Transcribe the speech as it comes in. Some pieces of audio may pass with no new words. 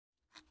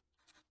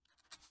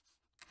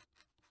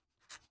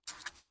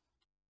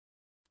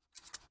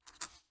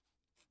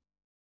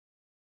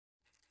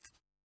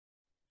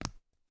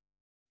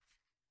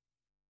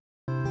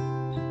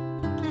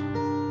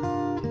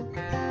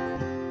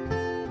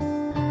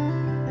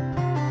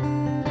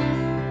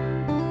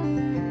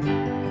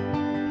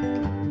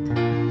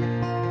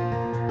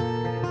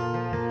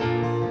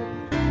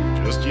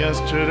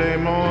yesterday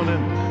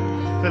morning,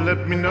 they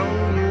let me know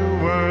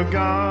you were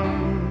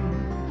gone.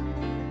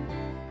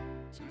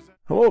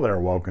 Hello there,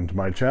 welcome to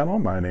my channel.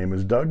 My name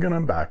is Doug and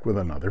I'm back with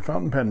another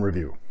fountain pen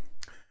review.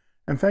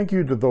 And thank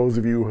you to those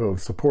of you who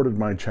have supported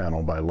my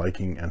channel by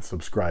liking and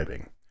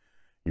subscribing.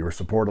 Your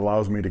support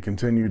allows me to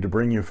continue to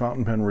bring you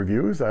fountain pen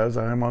reviews as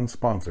I am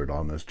unsponsored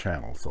on this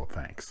channel, so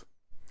thanks.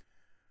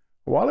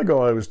 A while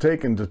ago I was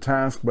taken to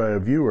task by a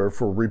viewer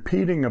for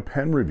repeating a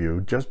pen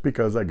review just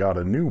because I got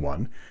a new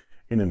one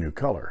in a new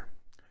color.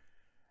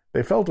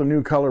 They felt a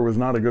new color was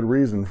not a good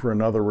reason for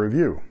another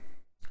review.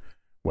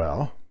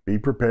 Well, be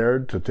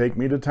prepared to take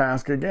me to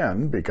task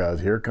again, because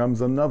here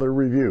comes another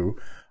review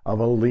of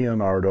a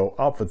Leonardo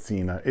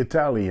Officina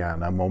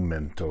Italiana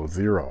Momento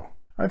Zero.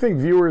 I think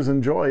viewers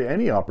enjoy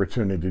any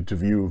opportunity to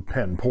view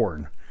pen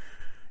porn,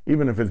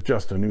 even if it's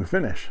just a new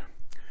finish.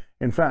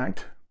 In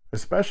fact,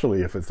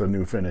 especially if it's a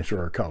new finish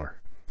or a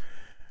color.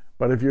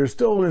 But if you're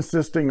still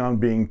insisting on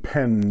being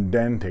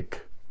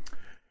pedantic,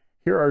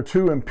 here are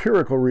two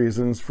empirical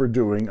reasons for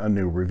doing a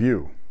new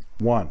review.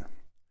 1.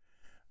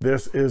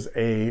 This is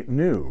a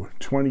new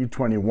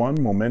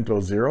 2021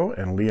 Momento Zero,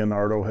 and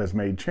Leonardo has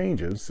made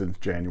changes since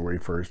January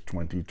 1st,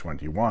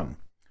 2021.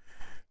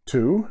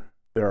 2,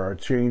 there are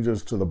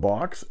changes to the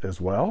box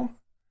as well.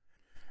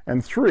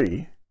 And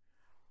 3,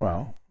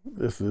 well,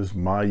 this is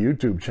my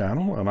YouTube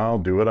channel, and I'll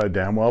do what I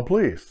damn well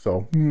please,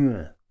 so...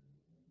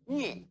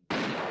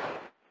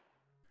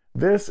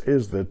 This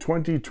is the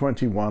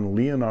 2021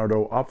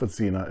 Leonardo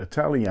Officina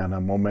Italiana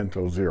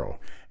Momento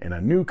Zero in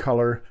a new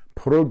color,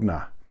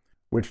 Prugna,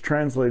 which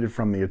translated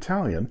from the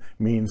Italian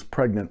means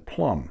pregnant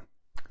plum.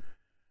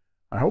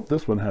 I hope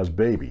this one has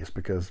babies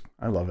because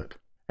I love it.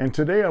 And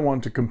today I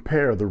want to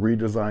compare the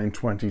redesigned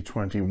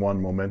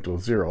 2021 Momento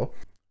Zero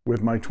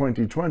with my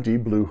 2020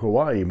 Blue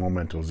Hawaii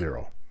Momento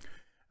Zero.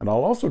 And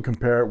I'll also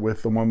compare it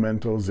with the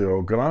Momento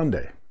Zero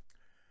Grande.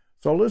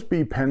 So let's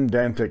be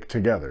pedantic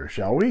together,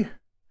 shall we?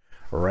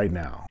 Right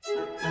now.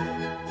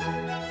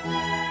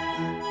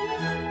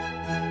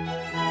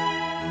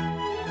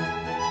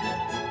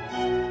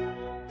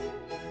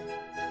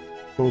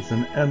 So it's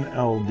an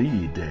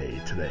NLD day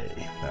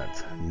today.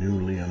 That's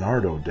New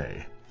Leonardo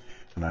Day.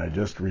 And I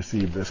just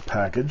received this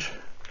package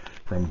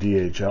from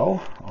DHL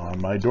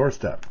on my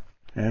doorstep.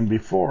 And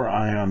before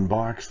I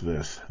unbox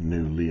this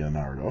new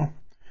Leonardo,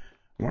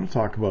 I want to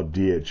talk about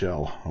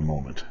DHL a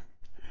moment,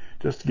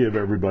 just to give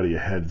everybody a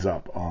heads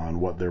up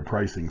on what their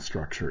pricing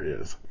structure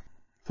is.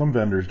 Some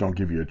vendors don't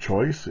give you a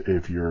choice.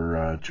 If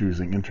you're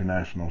choosing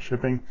international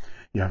shipping,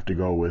 you have to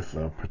go with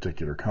a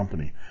particular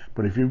company.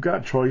 But if you've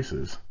got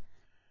choices,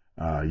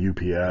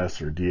 UPS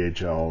or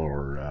DHL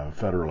or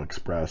Federal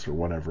Express or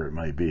whatever it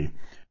might be,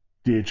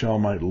 DHL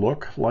might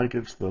look like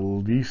it's the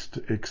least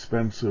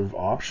expensive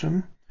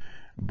option,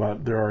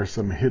 but there are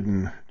some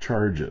hidden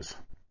charges.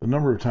 The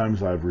number of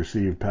times I've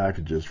received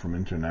packages from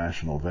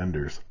international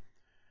vendors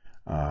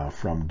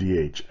from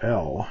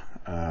DHL,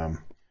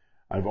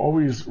 I've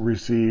always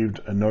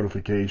received a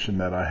notification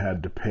that I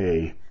had to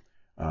pay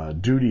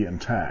duty and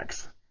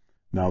tax.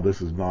 Now,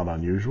 this is not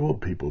unusual.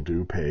 People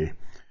do pay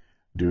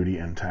duty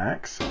and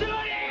tax.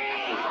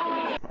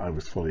 I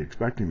was fully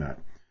expecting that.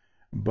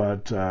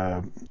 But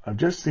I've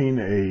just seen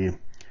a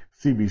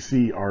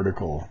CBC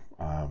article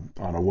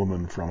on a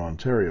woman from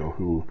Ontario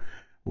who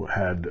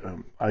had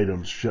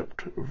items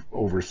shipped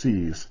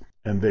overseas,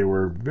 and they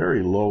were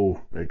very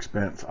low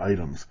expense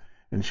items,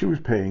 and she was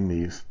paying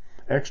these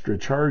extra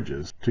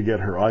charges to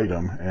get her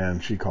item,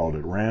 and she called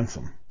it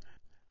ransom.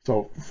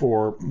 So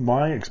for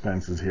my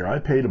expenses here, I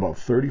paid about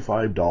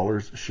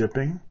 $35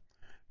 shipping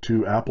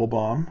to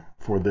Applebaum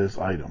for this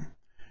item,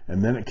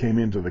 and then it came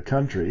into the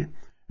country,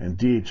 and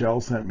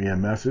DHL sent me a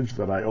message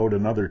that I owed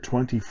another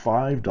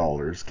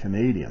 $25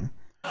 Canadian.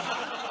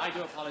 I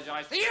do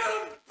apologize.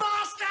 You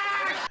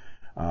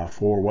bastard!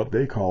 For what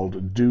they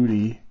called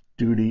duty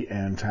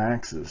and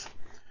taxes.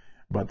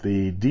 But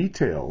the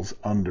details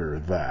under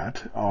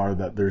that are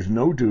that there's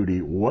no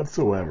duty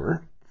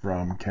whatsoever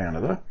from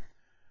Canada,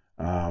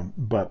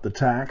 but the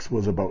tax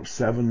was about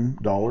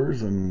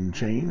 $7 and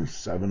change,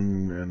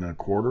 $7.25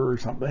 or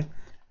something,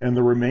 and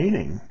the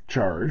remaining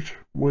charge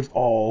was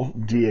all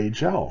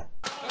DHL.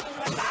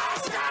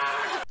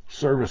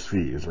 Service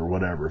fees or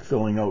whatever,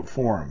 filling out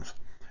forms.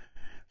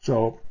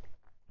 So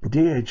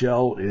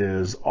DHL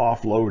is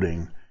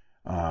offloading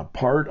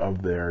part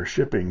of their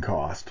shipping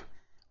cost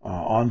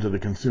onto the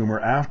consumer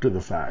after the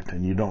fact,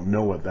 and you don't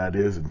know what that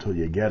is until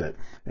you get it,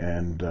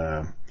 and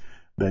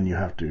then you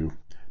have to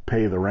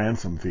pay the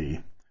ransom fee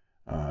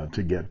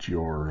to get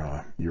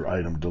your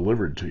item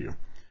delivered to you.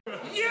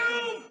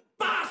 You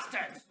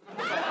bastards!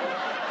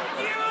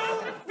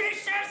 You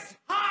vicious,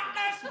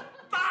 heartless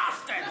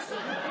bastards!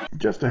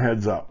 Just a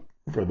heads up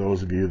for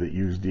those of you that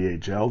use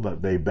DHL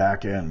that they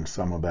back end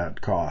some of that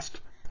cost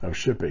of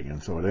shipping,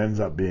 and so it ends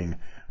up being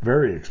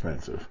very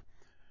expensive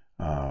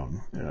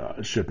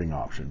shipping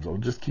options. So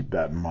just keep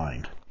that in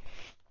mind.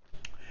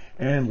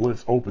 And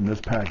let's open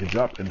this package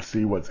up and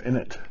see what's in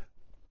it.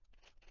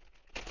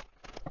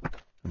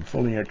 I'm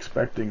fully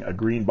expecting a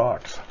green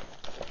box.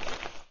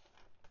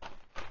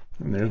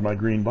 And there's my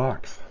green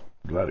box.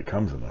 I'm glad it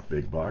comes in a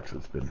big box.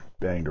 It's been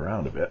banged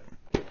around a bit.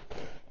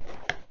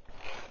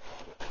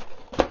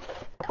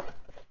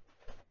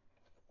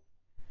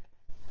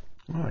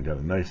 Well, I got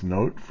a nice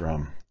note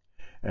from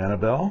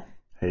Annabelle.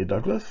 Hey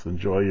Douglas,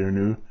 enjoy your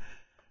new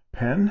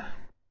pen.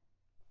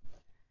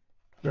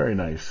 Very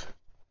nice.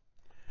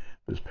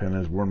 This pen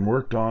has been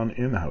worked on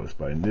in-house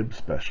by nib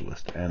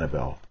specialist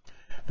Annabelle.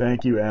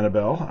 Thank you,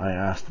 Annabelle. I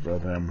asked for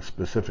them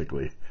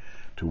specifically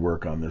to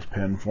work on this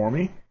pen for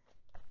me.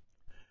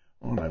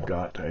 Oh, and I've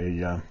got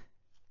a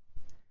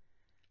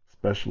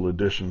special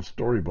edition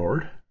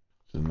storyboard.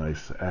 It's a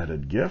nice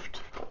added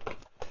gift.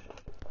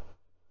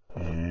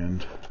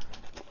 And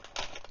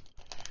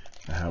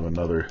I have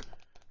another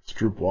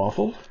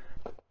stroopwafel.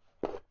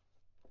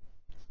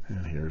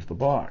 And here's the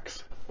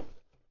box.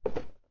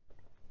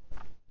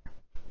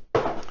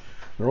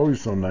 They're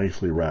always so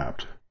nicely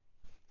wrapped.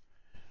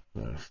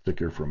 The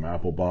sticker from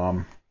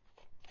Applebaum.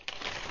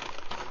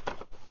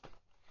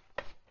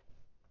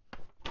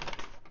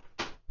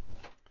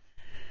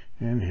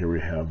 And here we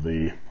have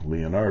the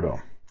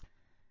Leonardo.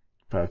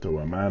 Fatto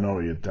a mano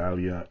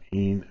Italia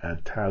in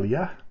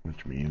Italia,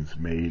 which means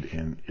made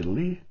in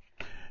Italy.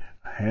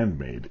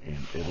 Handmade in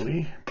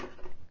Italy.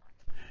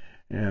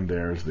 And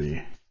there's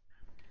the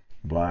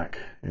black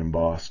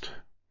embossed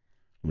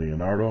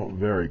Leonardo,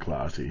 very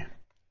classy.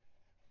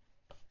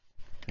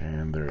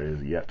 And there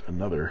is yet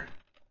another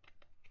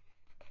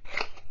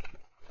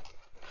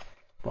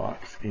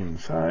box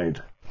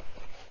inside.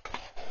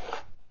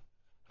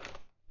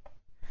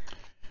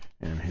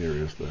 And here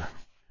is the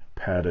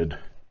padded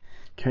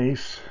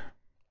case.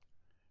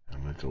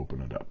 And let's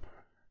open it up.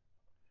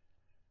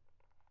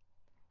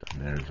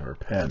 And there's our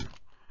pen.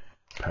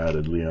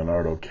 Padded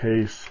Leonardo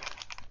case.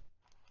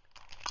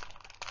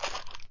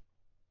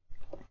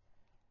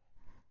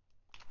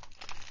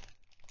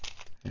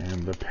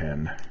 And the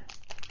pen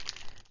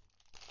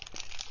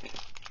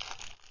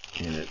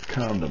in its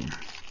condom.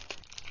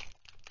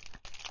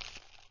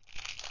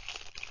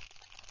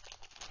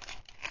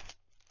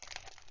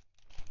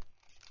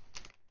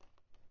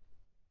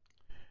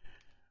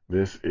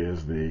 This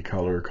is the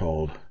color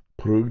called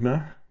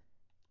Prugna.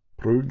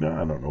 Prugna,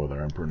 I don't know whether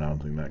I'm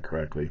pronouncing that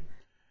correctly,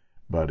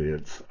 but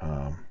it's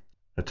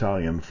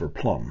Italian for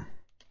plum.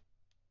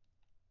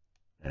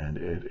 And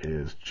it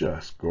is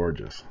just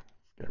gorgeous.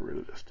 Let's get rid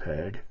of this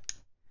tag.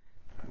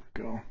 There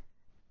we go.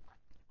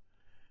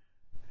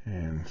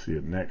 And see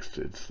it next.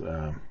 It's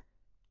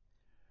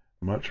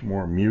much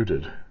more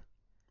muted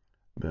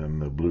than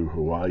the Blue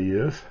Hawaii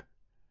is,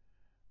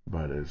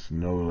 but it's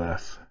no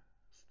less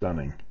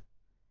stunning.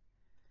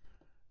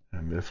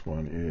 And this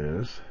one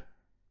is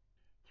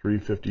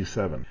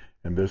 $357,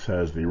 and this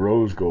has the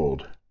rose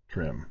gold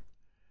trim.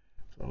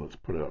 So let's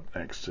put it up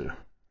next to,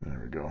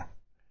 there we go. So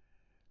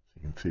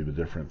you can see the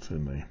difference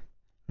in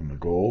the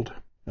gold.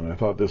 And I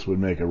thought this would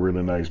make a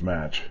really nice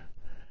match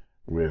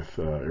with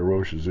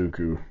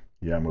Iroshizuku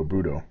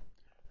Yamabudo,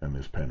 and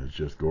this pen is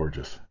just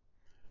gorgeous.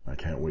 I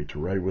can't wait to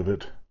write with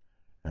it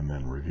and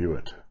then review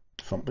it.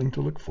 Something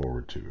to look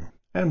forward to.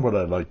 And what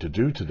I'd like to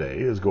do today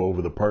is go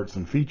over the parts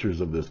and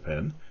features of this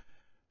pen,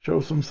 show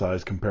some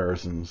size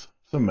comparisons,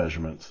 some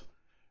measurements,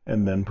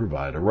 and then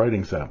provide a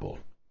writing sample.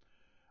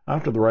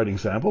 After the writing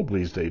sample,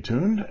 please stay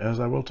tuned, as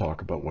I will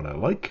talk about what I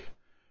like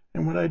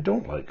and what I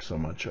don't like so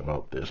much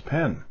about this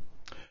pen.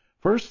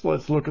 First,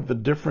 let's look at the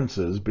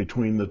differences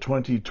between the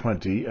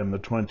 2020 and the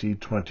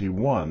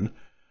 2021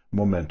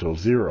 Momento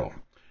Zero.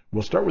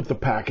 We'll start with the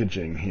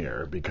packaging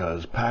here,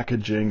 because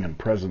packaging and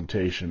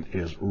presentation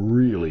is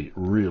really,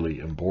 really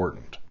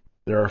important.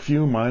 There are a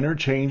few minor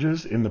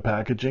changes in the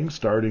packaging,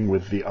 starting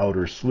with the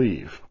outer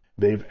sleeve.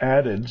 They've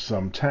added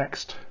some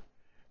text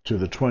to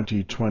the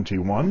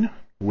 2021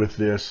 with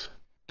this ...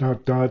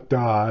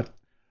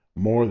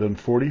 more than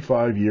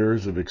 45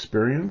 years of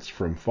experience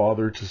from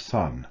father to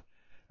son.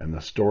 And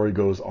the story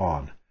goes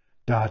on. ...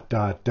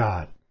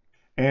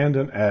 And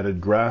an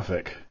added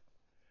graphic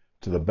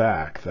to the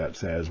back that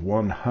says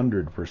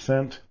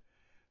 100%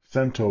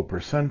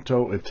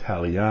 100%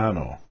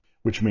 Italiano,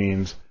 which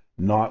means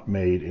not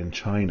made in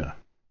China.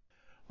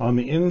 On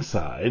the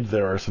inside,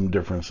 there are some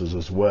differences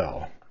as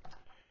well.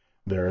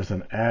 There is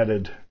an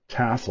added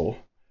tassel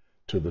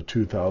to the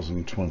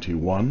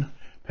 2021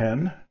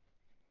 pen,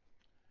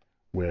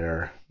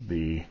 where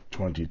the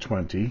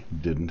 2020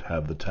 didn't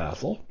have the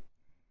tassel.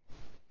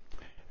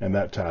 And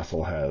that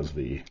tassel has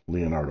the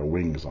Leonardo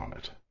wings on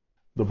it.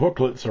 The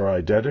booklets are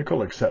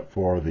identical, except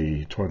for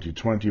the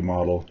 2020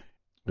 model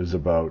is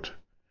about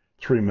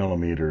 3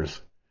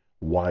 millimeters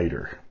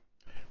wider,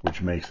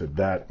 which makes it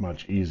that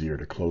much easier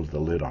to close the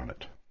lid on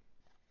it.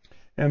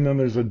 And then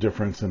there's a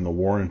difference in the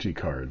warranty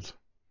cards.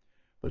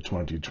 The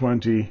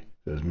 2020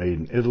 says made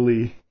in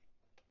Italy,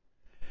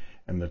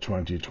 and the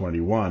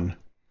 2021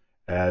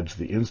 adds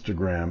the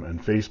Instagram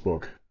and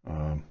Facebook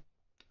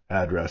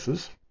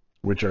addresses,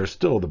 which are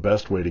still the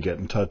best way to get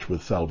in touch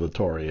with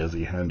Salvatore, as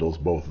he handles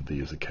both of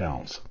these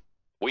accounts.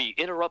 We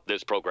interrupt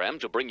this program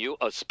to bring you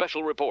a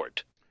special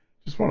report.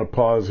 Just want to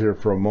pause here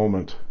for a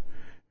moment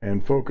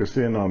and focus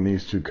in on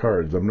these two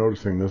cards. I'm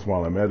noticing this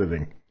while I'm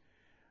editing.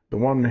 The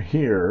one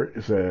here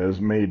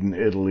says made in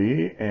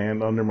Italy,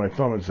 and under my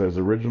thumb it says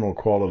original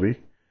quality,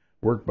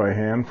 worked by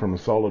hand from a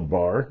solid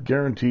bar,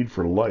 guaranteed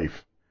for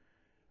life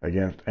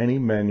against any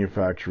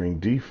manufacturing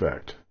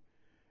defect.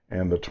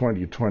 And the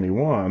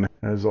 2021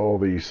 has all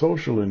the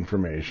social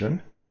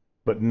information,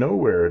 but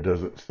nowhere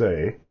does it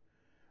say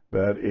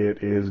that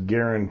it is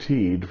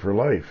guaranteed for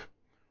life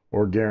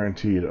or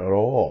guaranteed at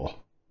all.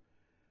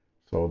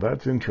 So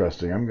that's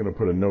interesting. I'm going to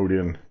put a note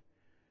in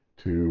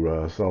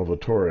to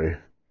Salvatore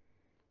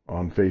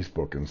on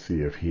Facebook and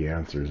see if he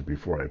answers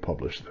before I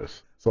publish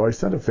this. So I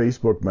sent a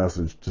Facebook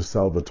message to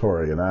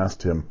Salvatore and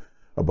asked him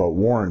about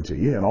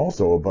warranty and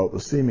also about the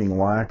seeming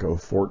lack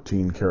of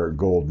 14 karat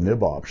gold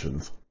nib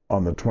options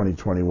on the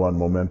 2021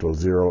 Momento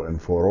Zero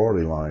and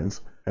Furore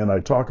lines, and I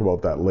talk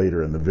about that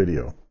later in the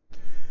video.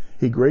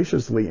 He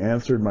graciously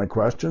answered my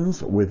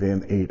questions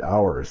within 8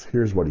 hours.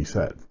 Here's what he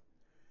said.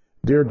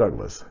 Dear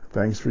Douglas,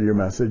 thanks for your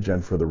message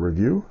and for the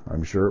review.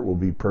 I'm sure it will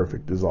be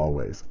perfect as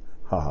always.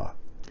 Haha.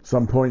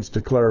 Some points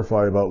to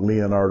clarify about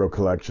Leonardo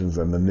collections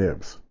and the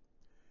nibs.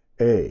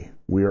 A.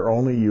 We are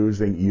only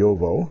using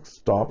Jowo,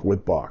 stop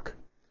with Bock.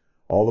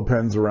 All the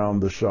pens around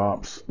the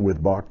shops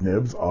with Bock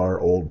nibs are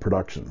old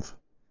productions.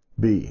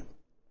 B.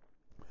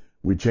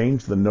 We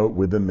changed the note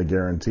within the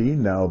guarantee.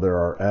 Now there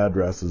are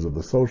addresses of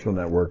the social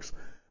networks,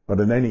 but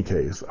in any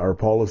case, our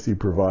policy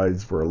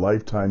provides for a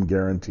lifetime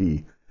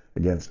guarantee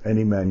against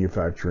any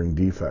manufacturing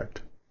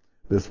defect.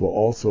 This will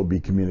also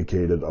be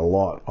communicated a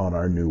lot on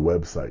our new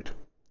website.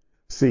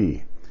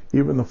 C.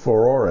 Even the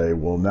Furore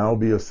will now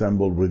be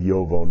assembled with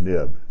Jowo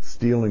nib.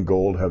 Steel and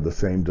gold have the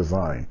same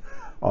design.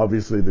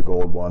 Obviously the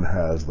gold one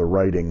has the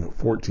writing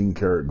 14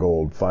 karat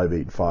gold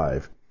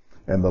 585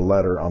 and the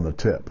letter on the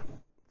tip,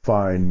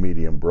 fine,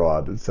 medium,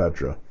 broad,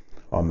 etc.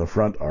 on the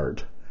front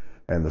art,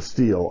 and the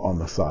steel on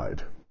the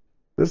side.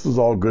 This is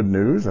all good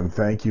news, and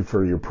thank you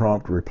for your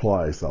prompt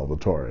reply,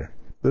 Salvatore.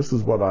 This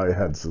is what I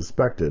had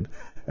suspected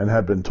and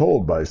had been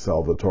told by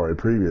Salvatore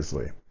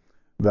previously,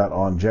 that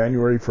on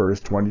January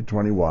 1st,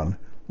 2021,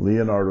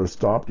 Leonardo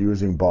stopped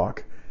using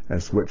Bock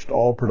and switched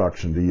all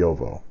production to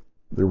Jowo.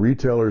 The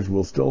retailers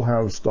will still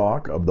have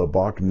stock of the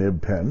Bock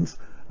nib pens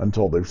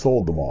until they've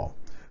sold them all.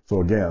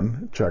 So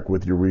again, check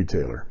with your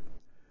retailer.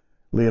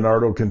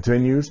 Leonardo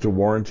continues to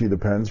warranty the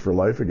pens for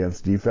life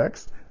against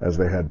defects, as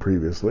they had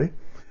previously,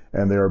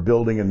 and they are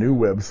building a new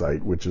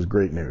website, which is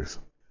great news.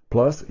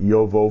 Plus,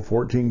 Jowo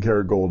 14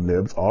 karat gold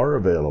nibs are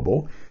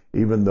available,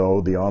 even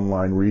though the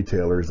online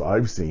retailers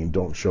I've seen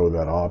don't show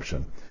that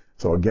option.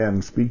 So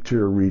again, speak to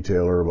your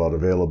retailer about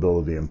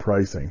availability and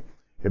pricing.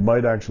 It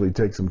might actually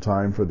take some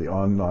time for the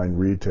online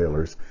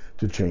retailers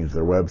to change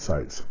their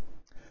websites.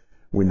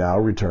 We now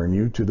return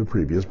you to the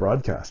previous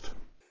broadcast.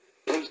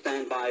 Please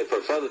stand by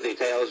for further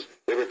details.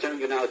 We return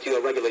you now to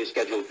your regularly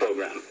scheduled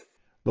program.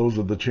 Those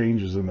are the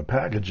changes in the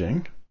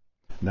packaging.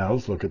 Now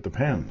let's look at the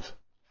pens.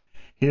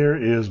 Here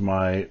is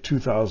my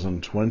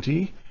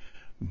 2020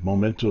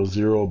 Momento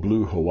Zero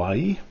Blue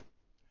Hawaii,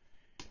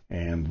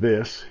 and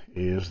this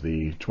is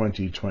the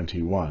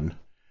 2021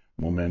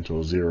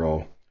 Momento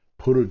Zero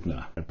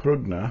Prugna.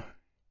 Prugna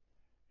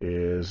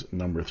is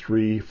number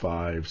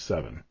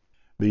 357.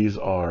 These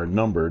are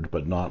numbered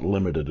but not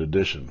limited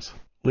editions.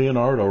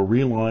 Leonardo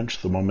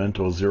relaunched the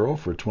Momento Zero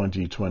for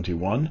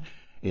 2021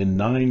 in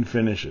 9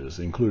 finishes,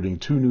 including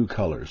 2 new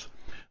colors,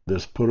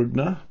 this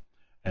Prugna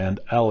and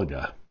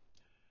Alga.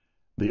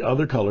 The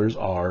other colors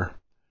are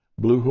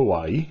Blue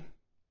Hawaii,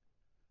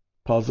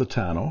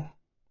 Positano,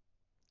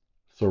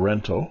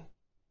 Sorrento,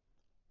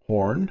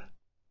 Horn,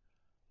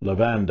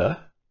 Lavanda,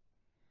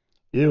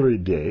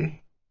 Iride,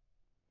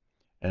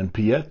 and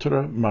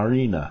Pietra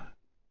Marina.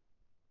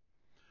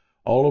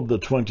 All of the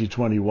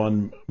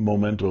 2021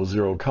 Momento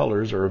Zero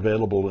colors are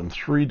available in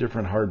 3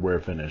 different hardware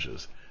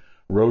finishes,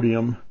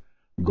 rhodium,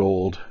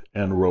 gold,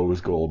 and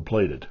rose gold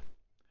plated.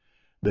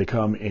 They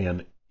come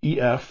in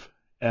EF,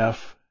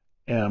 F,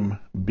 M,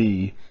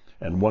 B,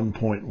 and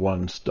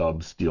 1.1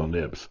 stub steel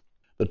nibs.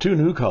 The 2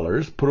 new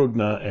colors,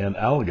 Prugna and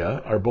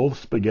Alga, are both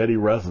spaghetti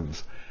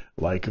resins,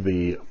 like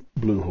the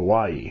Blue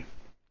Hawaii.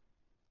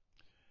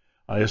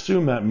 I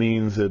assume that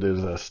means it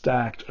is a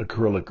stacked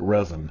acrylic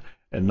resin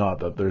and not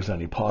that there's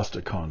any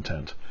pasta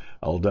content,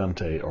 al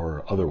dente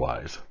or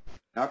otherwise.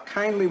 Now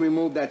kindly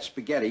remove that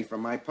spaghetti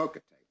from my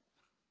poker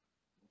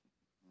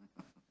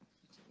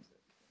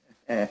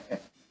tape.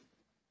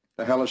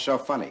 The hell is so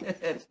funny?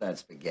 It's not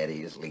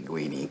spaghetti, it's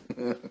linguine.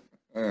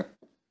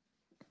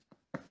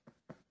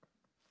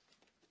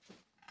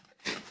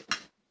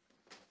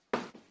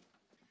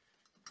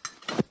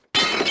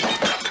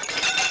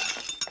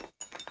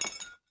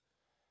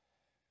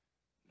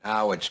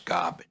 Now it's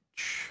garbage.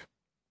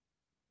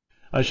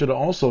 I should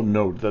also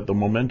note that the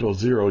Momento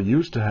Zero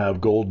used to have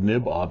gold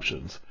nib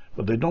options,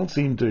 but they don't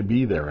seem to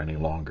be there any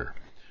longer.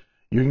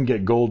 You can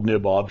get gold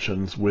nib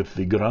options with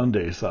the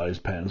grande size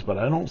pens, but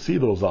I don't see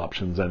those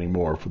options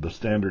anymore for the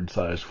standard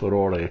size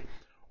Furore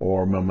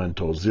or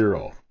Momento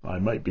Zero. I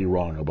might be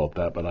wrong about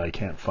that, but I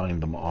can't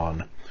find them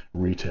on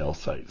retail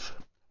sites.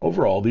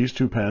 Overall, these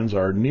 2 pens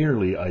are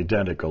nearly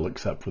identical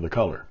except for the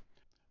color.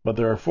 But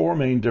there are four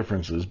main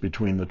differences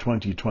between the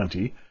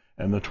 2020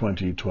 and the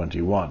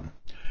 2021.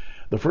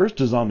 The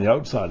first is on the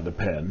outside of the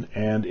pen,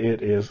 and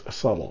it is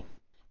subtle.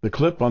 The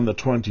clip on the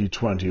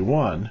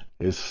 2021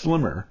 is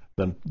slimmer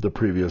than the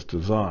previous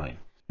design.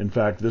 In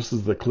fact, this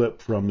is the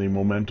clip from the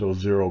Momento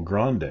Zero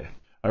Grande.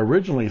 I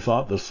originally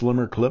thought the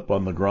slimmer clip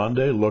on the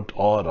Grande looked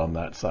odd on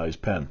that size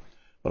pen,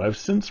 but I've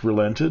since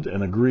relented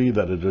and agree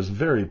that it is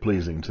very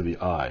pleasing to the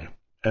eye.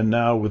 And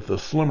now with the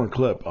slimmer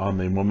clip on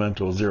the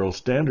Momento Zero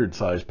standard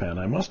size pen,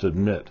 I must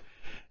admit,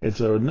 it's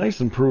a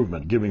nice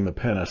improvement, giving the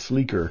pen a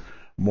sleeker,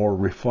 more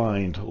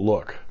refined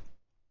look.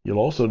 You'll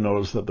also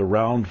notice that the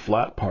round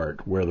flat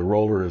part where the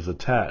roller is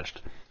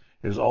attached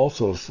is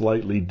also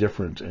slightly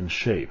different in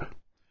shape.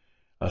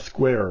 A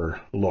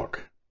squarer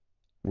look,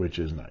 which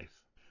is nice.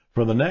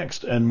 For the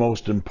next and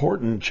most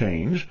important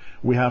change,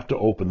 we have to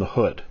open the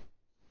hood.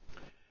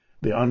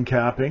 The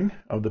uncapping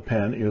of the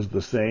pen is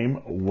the same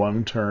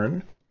one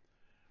turn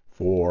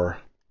for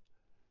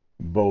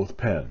both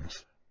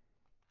pens.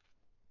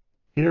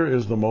 Here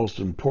is the most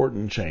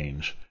important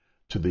change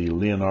to the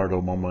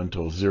Leonardo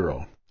Momento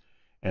Zero,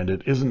 and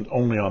it isn't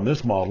only on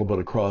this model but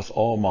across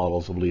all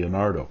models of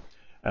Leonardo.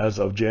 As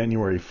of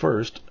January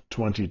 1st,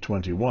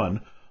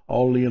 2021,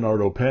 all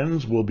Leonardo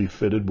pens will be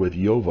fitted with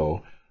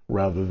Jowo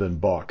rather than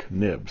Bock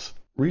nibs.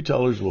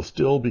 Retailers will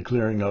still be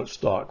clearing out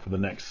stock for the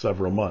next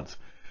several months,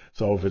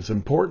 so if it's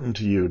important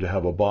to you to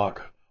have a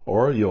Bock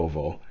or a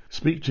Jowo,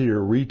 speak to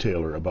your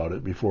retailer about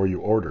it before you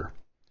order.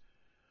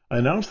 I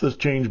announced this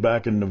change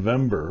back in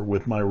November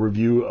with my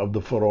review of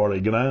the Zero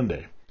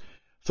Grande.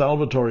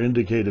 Salvatore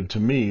indicated to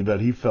me that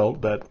he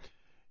felt that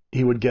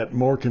he would get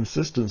more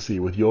consistency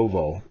with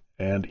Jowo,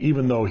 and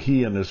even though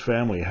he and his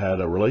family had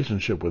a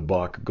relationship with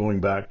Bock going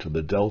back to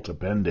the Delta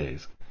pen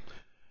days,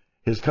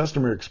 his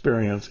customer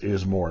experience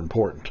is more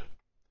important.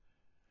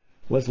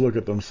 Let's look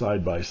at them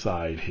side by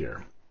side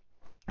here.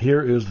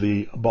 Here is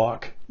the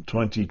Bock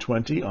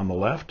 2020 on the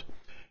left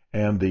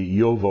and the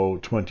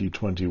Jowo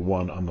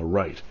 2021 on the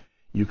right.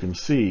 You can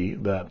see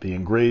that the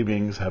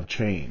engravings have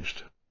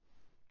changed.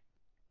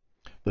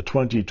 The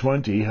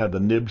 2020 had the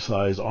nib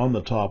size on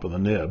the top of the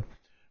nib,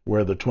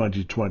 where the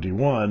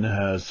 2021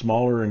 has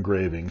smaller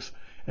engravings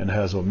and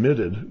has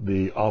omitted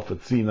the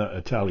Officina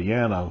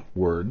Italiana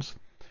words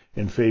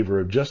in favor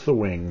of just the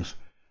wings,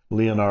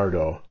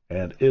 Leonardo,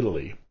 and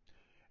Italy.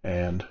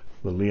 And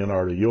the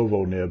Leonardo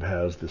Jowo nib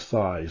has the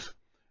size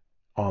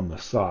on the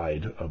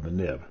side of the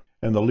nib.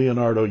 And the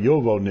Leonardo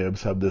Jowo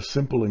nibs have this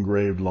simple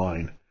engraved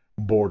line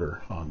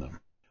border on them.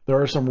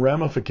 There are some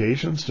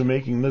ramifications to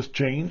making this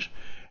change,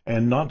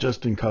 and not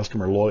just in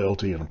customer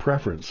loyalty and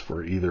preference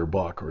for either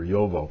Bock or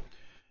Jowo.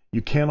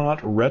 You cannot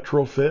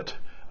retrofit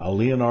a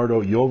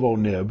Leonardo Jowo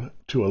nib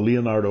to a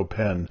Leonardo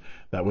pen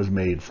that was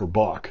made for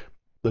Bock.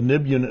 The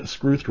nib unit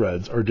screw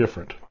threads are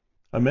different.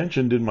 I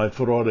mentioned in my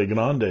Zero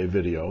Grande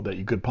video that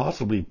you could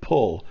possibly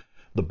pull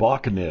the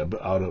Bock nib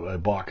out of a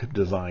Bock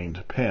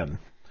designed pen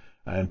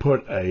and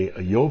put a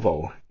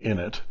Jowo in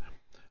it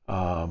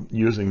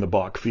using the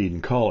Bock feed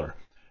and collar.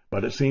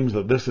 But it seems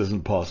that this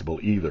isn't possible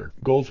either.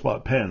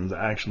 Goldspot Pens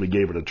actually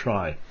gave it a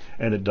try,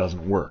 and it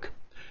doesn't work.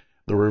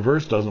 The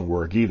reverse doesn't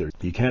work either.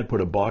 You can't put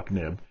a Bock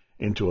nib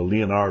into a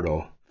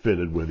Leonardo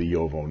fitted with a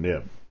Jowo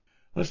nib.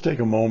 Let's take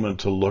a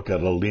moment to look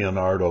at a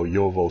Leonardo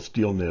Jowo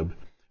steel nib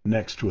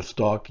next to a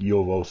stock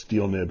Jowo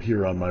steel nib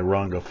here on my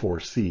Ranga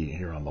 4C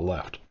here on the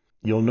left.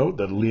 You'll note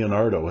that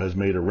Leonardo has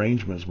made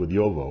arrangements with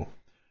Jowo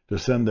to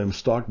send them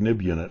stock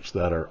nib units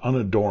that are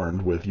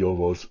unadorned with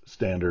Jowo's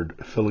standard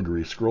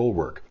filigree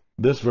scrollwork.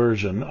 This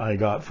version I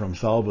got from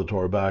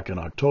Salvatore back in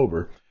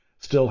October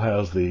still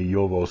has the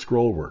Jowo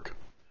scrollwork.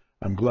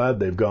 I'm glad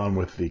they've gone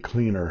with the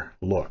cleaner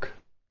look.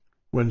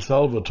 When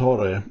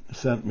Salvatore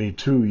sent me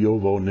 2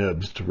 Jowo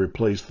nibs to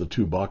replace the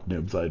 2 Bock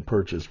nibs I'd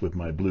purchased with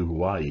my Blue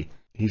Hawaii,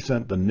 he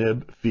sent the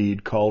nib,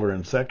 feed, collar,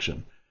 and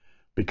section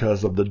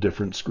because of the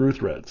different screw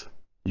threads.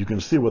 You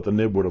can see what the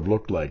nib would have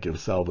looked like if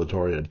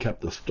Salvatore had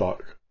kept the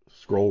stock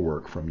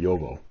scrollwork from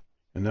Jowo.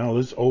 And now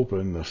let's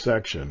open the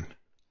section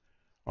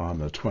on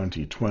the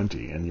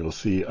 2020, and you'll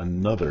see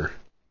another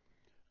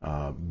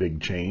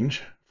big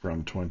change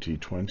from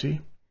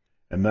 2020,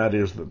 and that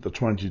is that the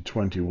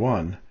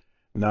 2021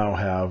 now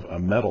have a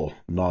metal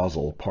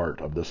nozzle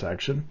part of the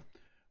section,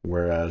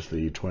 whereas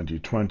the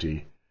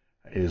 2020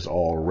 is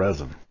all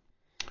resin.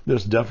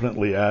 This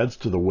definitely adds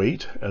to the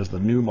weight, as the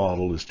new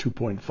model is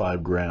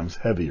 2.5 grams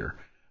heavier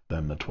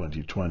than the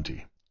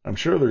 2020. I'm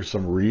sure there's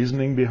some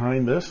reasoning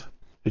behind this.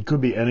 It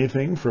could be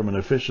anything from an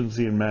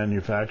efficiency in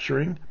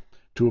manufacturing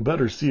to a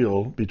better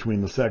seal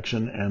between the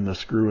section and the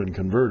screw and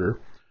converter,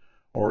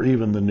 or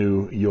even the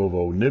new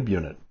Jowo nib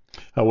unit.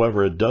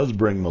 However, it does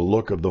bring the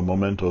look of the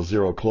Momento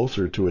Zero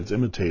closer to its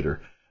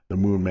imitator, the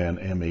Moonman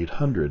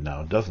M800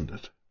 now, doesn't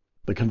it?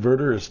 The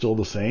converter is still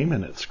the same,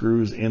 and it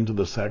screws into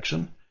the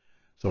section,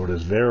 so it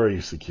is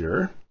very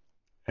secure,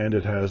 and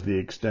it has the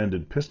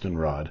extended piston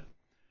rod,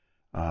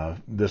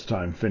 this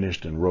time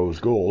finished in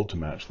rose gold to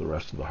match the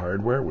rest of the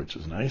hardware, which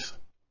is nice.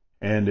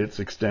 And it's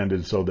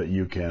extended so that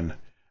you can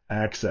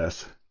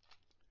access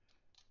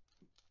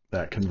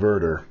that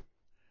converter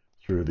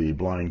through the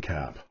blind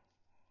cap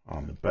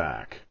on the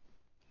back,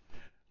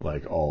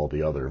 like all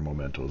the other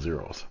Momento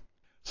Zeros.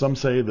 Some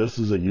say this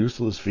is a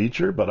useless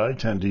feature, but I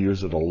tend to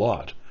use it a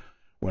lot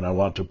when I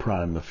want to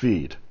prime the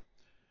feed.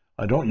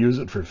 I don't use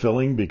it for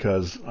filling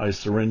because I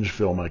syringe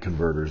fill my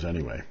converters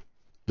anyway.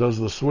 Does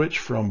the switch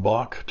from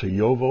Bock to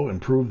Jowo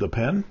improve the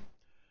pen?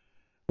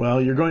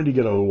 Well, you're going to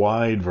get a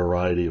wide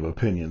variety of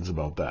opinions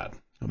about that.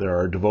 There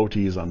are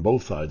devotees on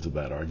both sides of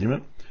that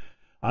argument.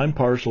 I'm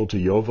partial to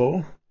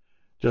Jowo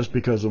just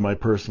because of my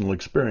personal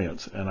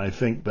experience, and I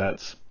think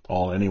that's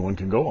all anyone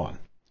can go on.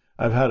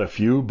 I've had a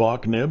few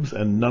Bock nibs,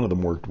 and none of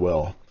them worked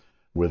well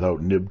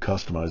without nib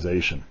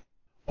customization.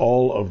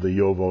 All of the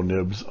Jowo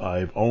nibs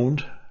I've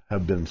owned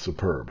have been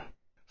superb.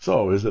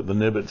 So, is it the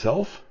nib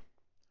itself?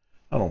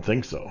 I don't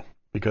think so,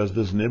 because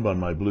this nib on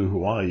my Blue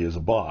Hawaii is a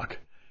Bock,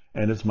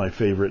 and it's my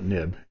favorite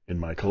nib in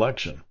my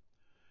collection.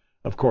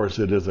 Of course,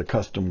 it is a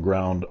custom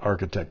ground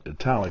Architect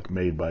Italic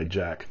made by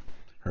Jack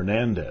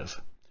Hernandez.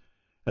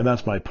 And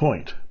that's my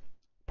point.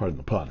 Pardon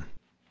the pun.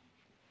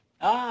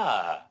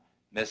 Ah,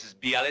 Mrs.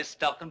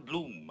 Bialystok and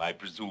Bloom, I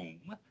presume.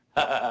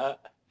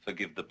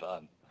 Forgive the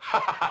pun.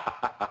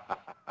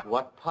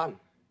 What pun?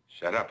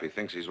 Shut up, he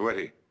thinks he's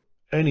witty.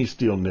 Any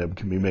steel nib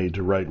can be made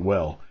to write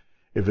well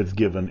if it's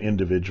given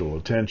individual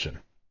attention.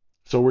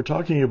 So we're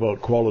talking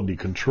about quality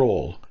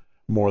control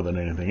more than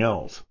anything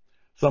else.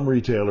 Some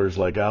retailers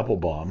like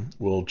Applebaum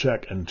will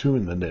check and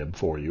tune the nib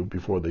for you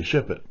before they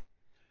ship it.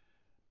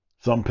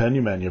 Some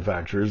pen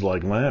manufacturers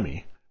like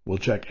Lamy will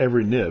check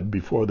every nib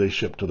before they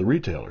ship to the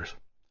retailers.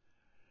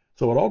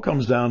 So it all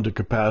comes down to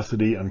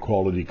capacity and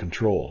quality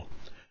control.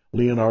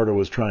 Leonardo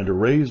is trying to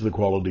raise the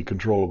quality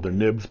control of their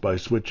nibs by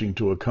switching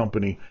to a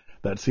company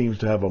that seems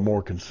to have a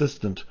more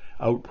consistent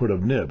output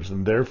of nibs,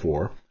 and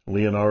therefore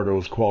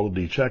Leonardo's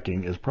quality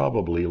checking is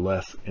probably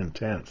less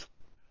intense.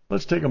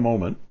 Let's take a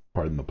moment,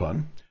 pardon the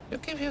pun, You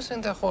keep using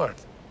the word.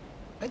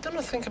 I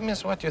don't think it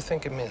means what you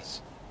think it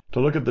means. to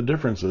look at the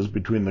differences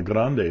between the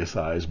Grande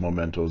size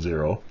Momento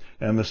Zero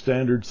and the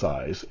standard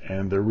size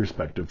and their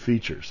respective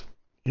features.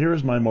 Here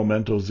is my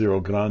Momento Zero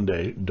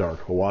Grande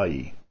Dark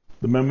Hawaii.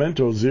 The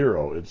Momento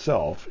Zero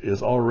itself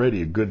is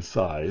already a good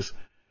size,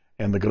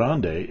 and the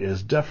Grande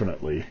is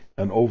definitely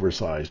an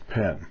oversized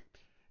pen.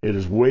 It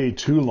is way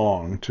too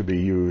long to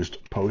be used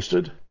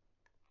posted.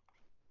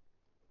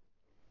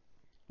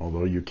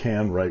 Although you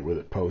can write with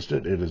it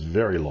posted, it is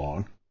very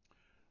long,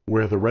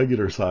 where the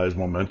regular size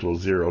Momento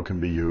Zero can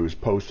be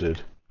used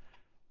posted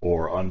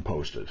or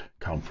unposted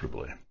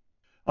comfortably.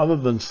 Other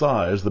than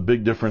size, the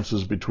big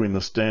differences between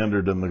the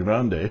standard and the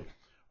Grande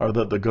are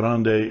that the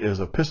Grande is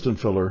a piston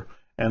filler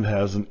and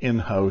has an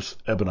in-house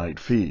ebonite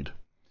feed.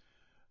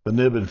 The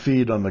nib and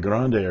feed on the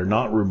Grande are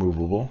not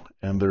removable,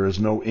 and there is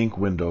no ink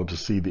window to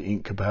see the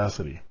ink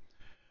capacity.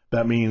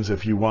 That means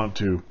if you want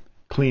to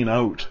clean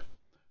out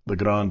the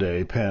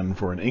Grande pen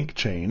for an ink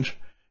change,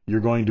 you're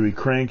going to be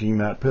cranking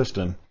that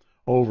piston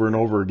over and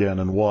over again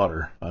in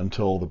water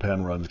until the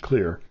pen runs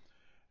clear,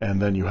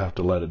 and then you have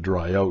to let it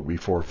dry out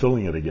before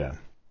filling it again.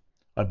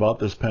 I bought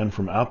this pen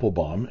from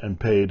Applebaum and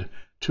paid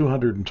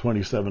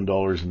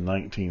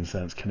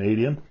 $227.19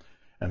 Canadian,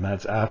 and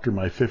that's after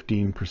my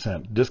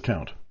 15%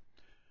 discount.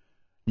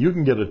 You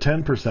can get a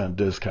 10%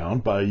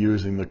 discount by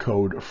using the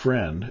code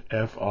FRIEND,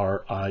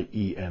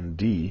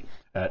 F-R-I-E-N-D,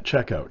 at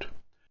checkout.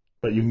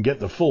 But you can get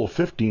the full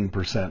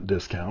 15%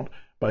 discount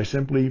by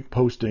simply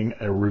posting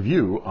a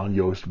review on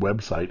Yoast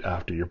website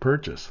after your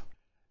purchase.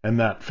 And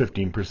that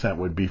 15%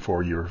 would be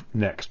for your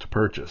next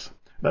purchase.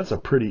 That's a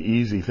pretty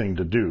easy thing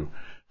to do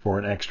for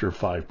an extra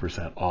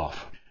 5%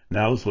 off.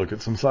 Now let's look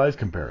at some size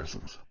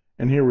comparisons.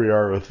 And here we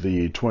are with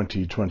the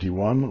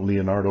 2021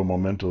 Leonardo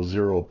Momento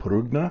Zero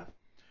Prugna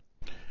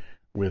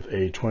with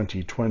a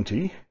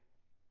 2020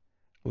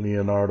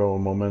 Leonardo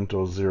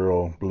Momento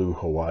Zero Blue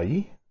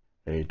Hawaii,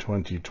 a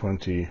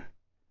 2020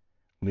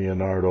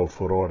 Leonardo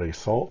Furore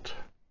Salt,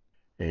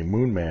 a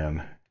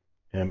Moonman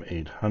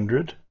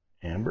M800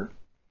 Amber,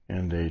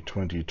 and a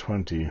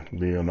 2020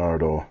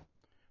 Leonardo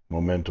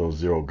Momento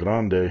Zero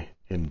Grande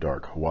in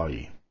Dark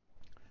Hawaii.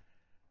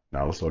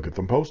 Now let's look at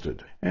them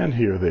posted. And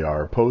here they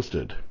are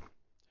posted.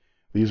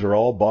 These are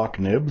all Bock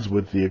nibs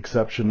with the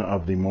exception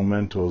of the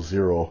Momento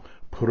Zero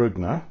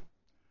Prugna,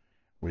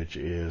 which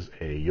is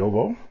a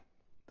Jowo.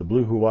 The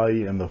Blue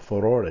Hawaii and the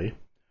Furore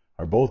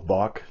are both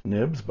Bock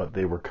nibs, but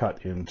they were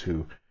cut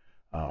into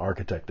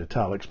Architect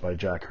Italics by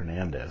Jack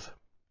Hernandez.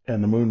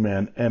 And the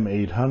Moonman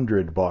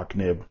M800 Bock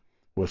nib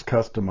was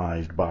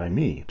customized by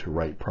me to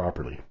write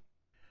properly.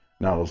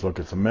 Now let's look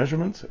at some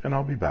measurements, and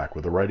I'll be back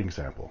with a writing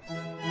sample.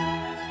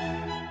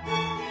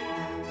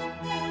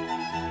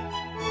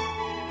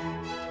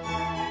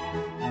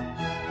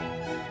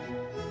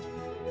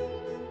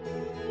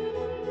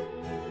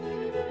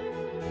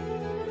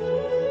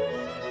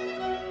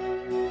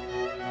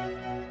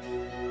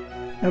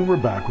 And we're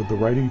back with the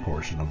writing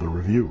portion of the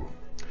review.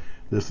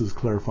 This is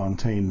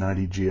Clairefontaine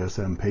 90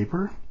 GSM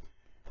paper,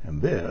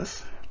 and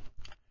this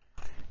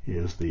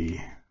is the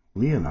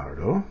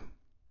Leonardo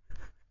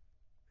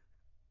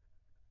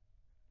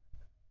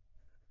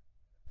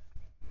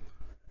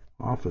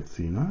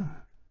Officina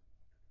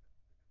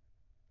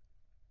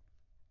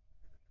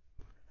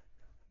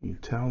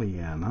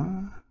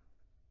Italiana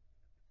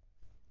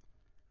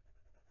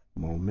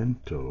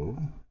Momento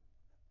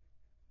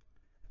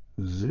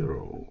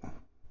Zero.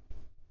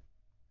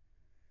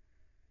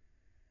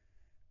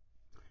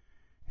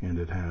 And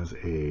it has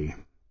a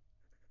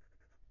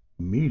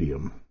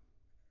medium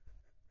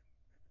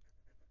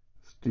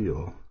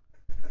steel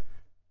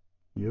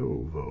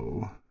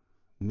Jowo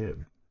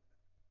nib.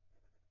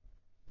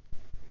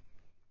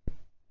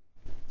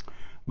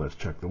 Let's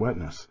check the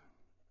wetness.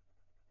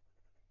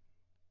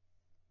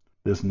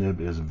 This nib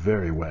is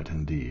very wet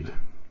indeed.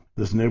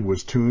 This nib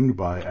was tuned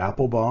by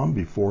Applebaum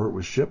before it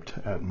was shipped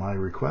at my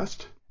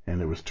request,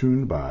 and it was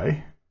tuned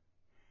by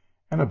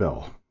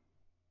Annabelle.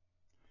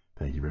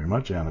 Thank you very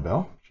much,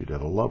 Annabelle. She did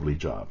a lovely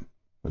job.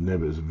 The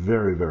nib is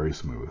very, very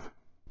smooth.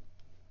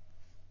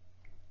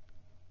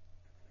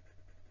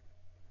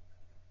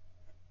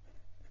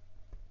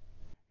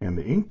 And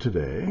the ink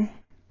today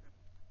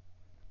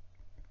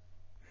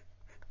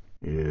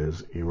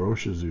is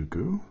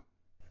Iroshizuku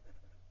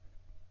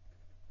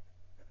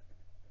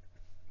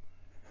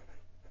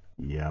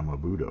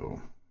Yamabudo,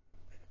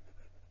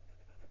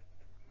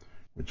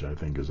 which I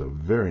think is a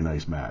very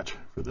nice match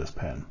for this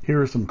pen.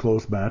 Here are some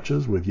close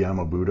matches with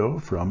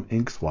Yamabudo from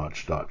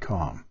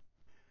inkswatch.com.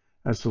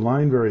 As to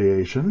line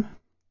variation,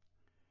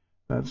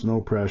 that's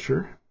no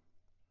pressure.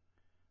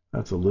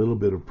 That's a little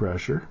bit of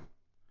pressure.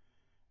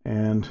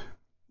 And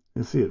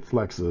you see it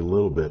flexes a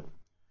little bit,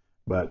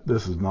 but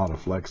this is not a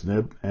flex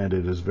nib, and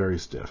it is very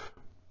stiff.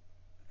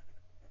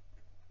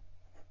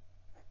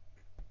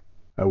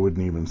 I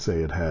wouldn't even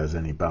say it has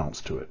any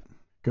bounce to it.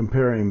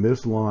 Comparing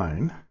this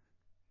line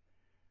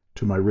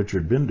to my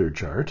Richard Binder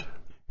chart,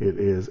 it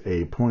is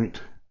a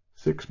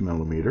 0.6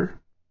 millimeter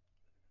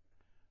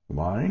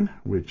line,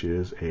 which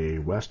is a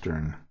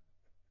Western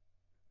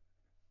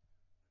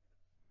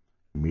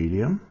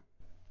medium,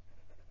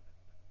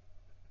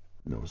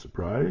 no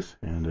surprise,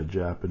 and a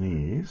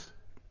Japanese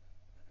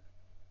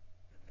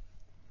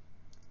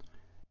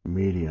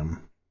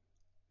medium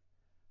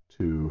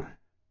to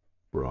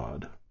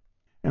broad.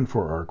 And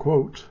for our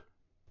quote,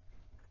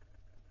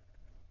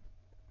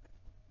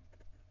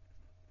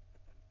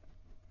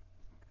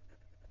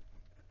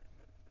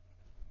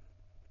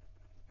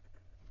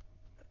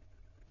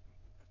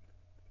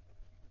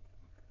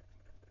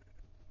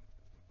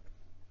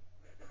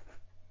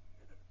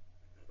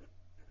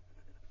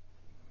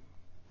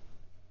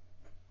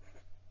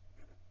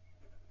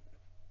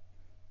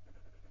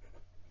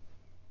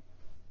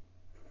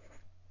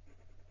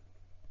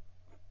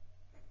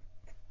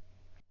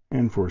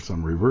 and for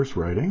some reverse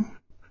writing,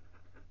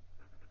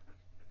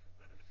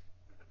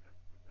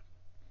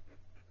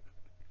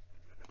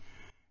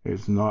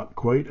 it's not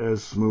quite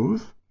as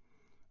smooth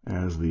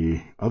as the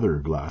other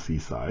glassy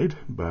side,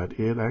 but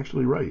it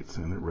actually writes,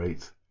 and it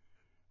writes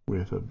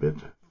with a bit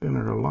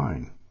thinner a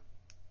line.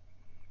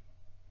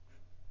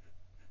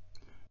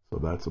 So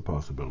that's a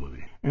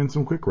possibility. And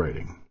some quick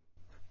writing.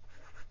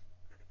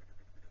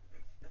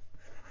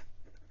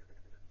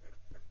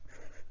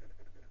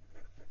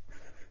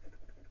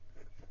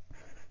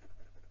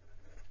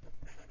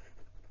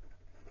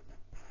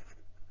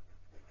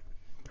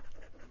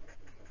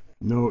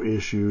 No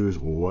issues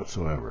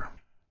whatsoever.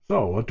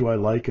 So, what do I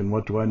like and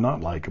what do I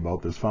not like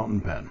about this fountain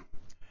pen?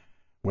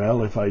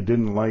 Well, if I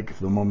didn't like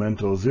the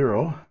Momento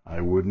Zero, I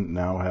wouldn't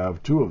now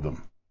have two of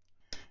them.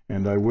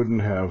 And I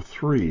wouldn't have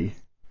three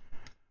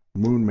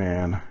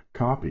Moonman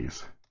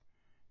copies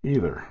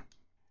either.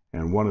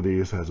 And one of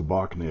these has a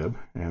Bock nib,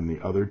 and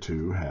the other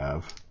two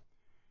have,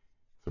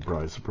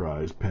 surprise,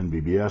 surprise, Pen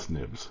BBS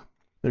nibs.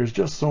 There's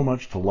just so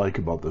much to like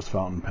about this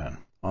fountain pen.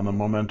 On the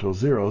Momento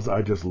Zeros,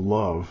 I just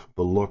love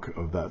the look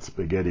of that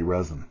spaghetti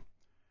resin.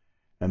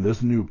 And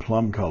this new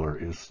plum color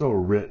is so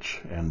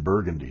rich and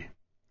burgundy.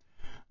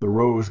 The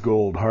rose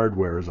gold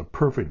hardware is a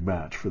perfect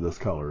match for this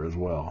color as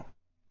well.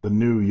 The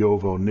new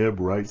Jowo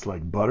nib writes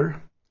like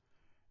butter,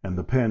 and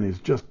the pen is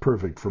just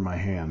perfect for my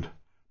hand,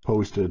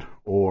 posted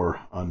or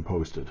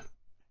unposted.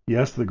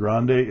 Yes, the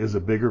Grande is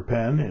a bigger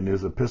pen and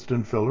is a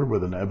piston filler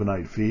with an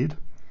ebonite feed,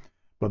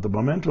 but the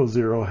Momento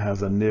Zero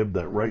has a nib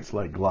that writes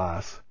like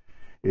glass,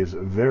 is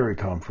very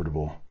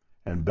comfortable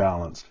and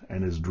balanced,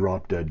 and is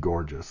drop-dead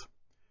gorgeous.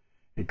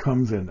 It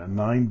comes in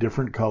 9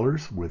 different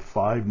colors with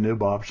 5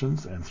 nib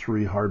options and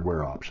 3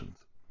 hardware options.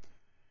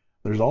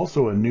 There's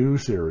also a new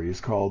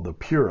series called the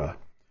Pura,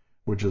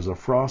 which is a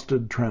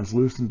frosted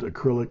translucent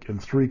acrylic in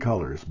 3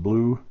 colors,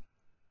 blue,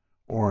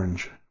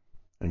 orange,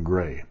 and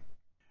gray.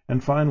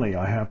 And finally,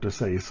 I have to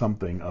say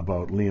something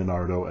about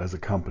Leonardo as a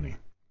company.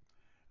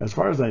 As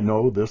far as I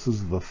know, this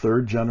is the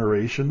 3rd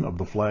generation of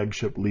the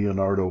flagship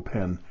Leonardo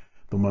pen,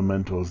 the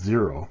Momento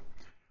Zero,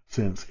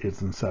 since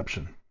its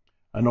inception.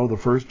 I know the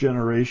first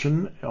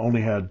generation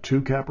only had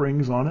 2 cap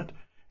rings on it,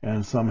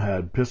 and some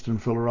had piston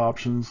filler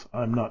options.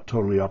 I'm not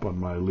totally up on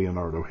my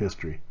Leonardo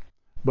history.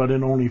 But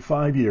in only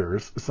 5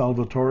 years,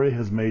 Salvatore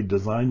has made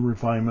design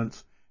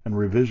refinements and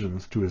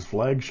revisions to his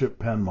flagship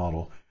pen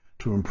model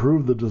to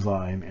improve the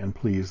design and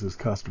please his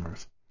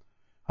customers.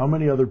 How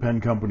many other pen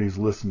companies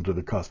listen to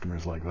the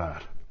customers like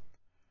that?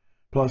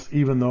 Plus,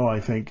 even though I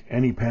think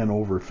any pen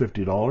over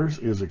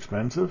 $50 is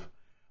expensive,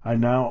 I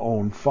now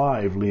own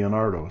 5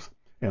 Leonardos,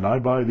 and I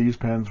buy these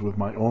pens with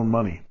my own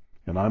money,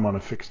 and I'm on a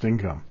fixed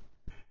income.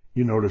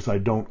 You notice I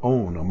don't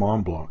own a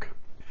Mont Blanc.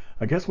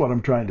 I guess what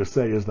I'm trying to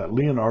say is that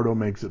Leonardo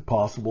makes it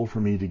possible for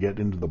me to get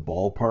into the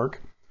ballpark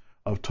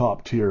of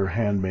top-tier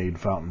handmade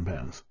fountain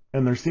pens.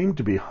 And there seem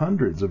to be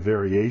hundreds of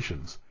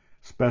variations,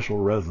 special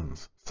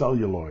resins,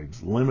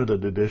 celluloids,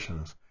 limited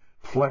editions,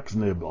 flex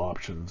nib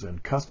options,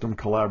 and custom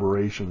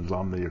collaborations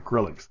on the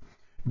acrylics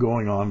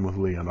going on with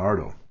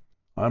Leonardo.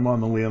 I'm on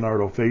the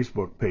Leonardo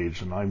Facebook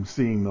page, and I'm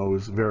seeing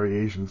those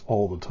variations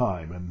all the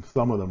time, and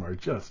some of them are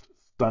just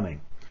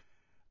stunning,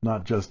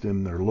 not just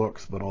in their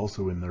looks, but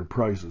also in their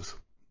prices.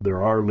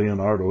 There are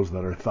Leonardos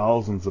that are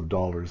thousands of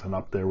dollars and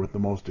up there with the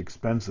most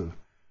expensive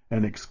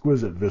and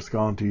exquisite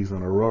Viscontis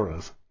and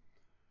Auroras.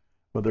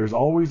 But there's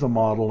always a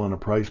model and a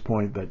price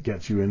point that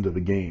gets you into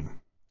the game.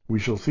 We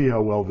shall see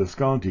how well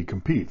Visconti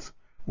competes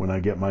when I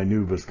get my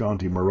new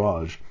Visconti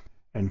Mirage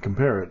and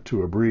compare it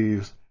to a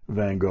Breeze,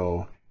 Van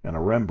Gogh, and a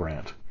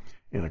Rembrandt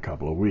in a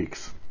couple of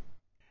weeks.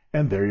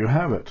 And there you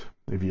have it.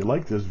 If you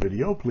like this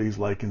video, please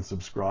like and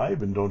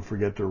subscribe, and don't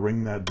forget to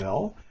ring that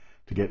bell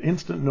to get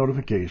instant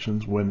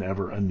notifications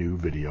whenever a new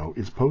video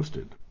is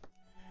posted.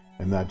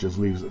 And that just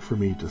leaves it for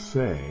me to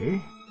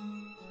say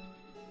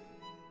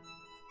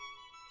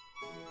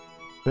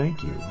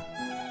thank you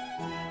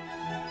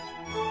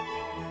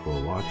for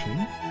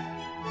watching.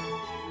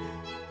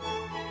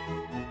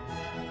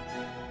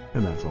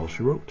 And that's all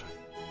she wrote.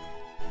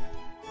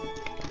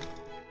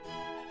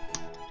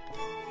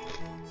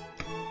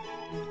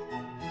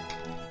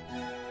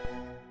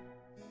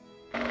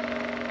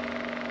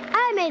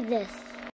 I made this.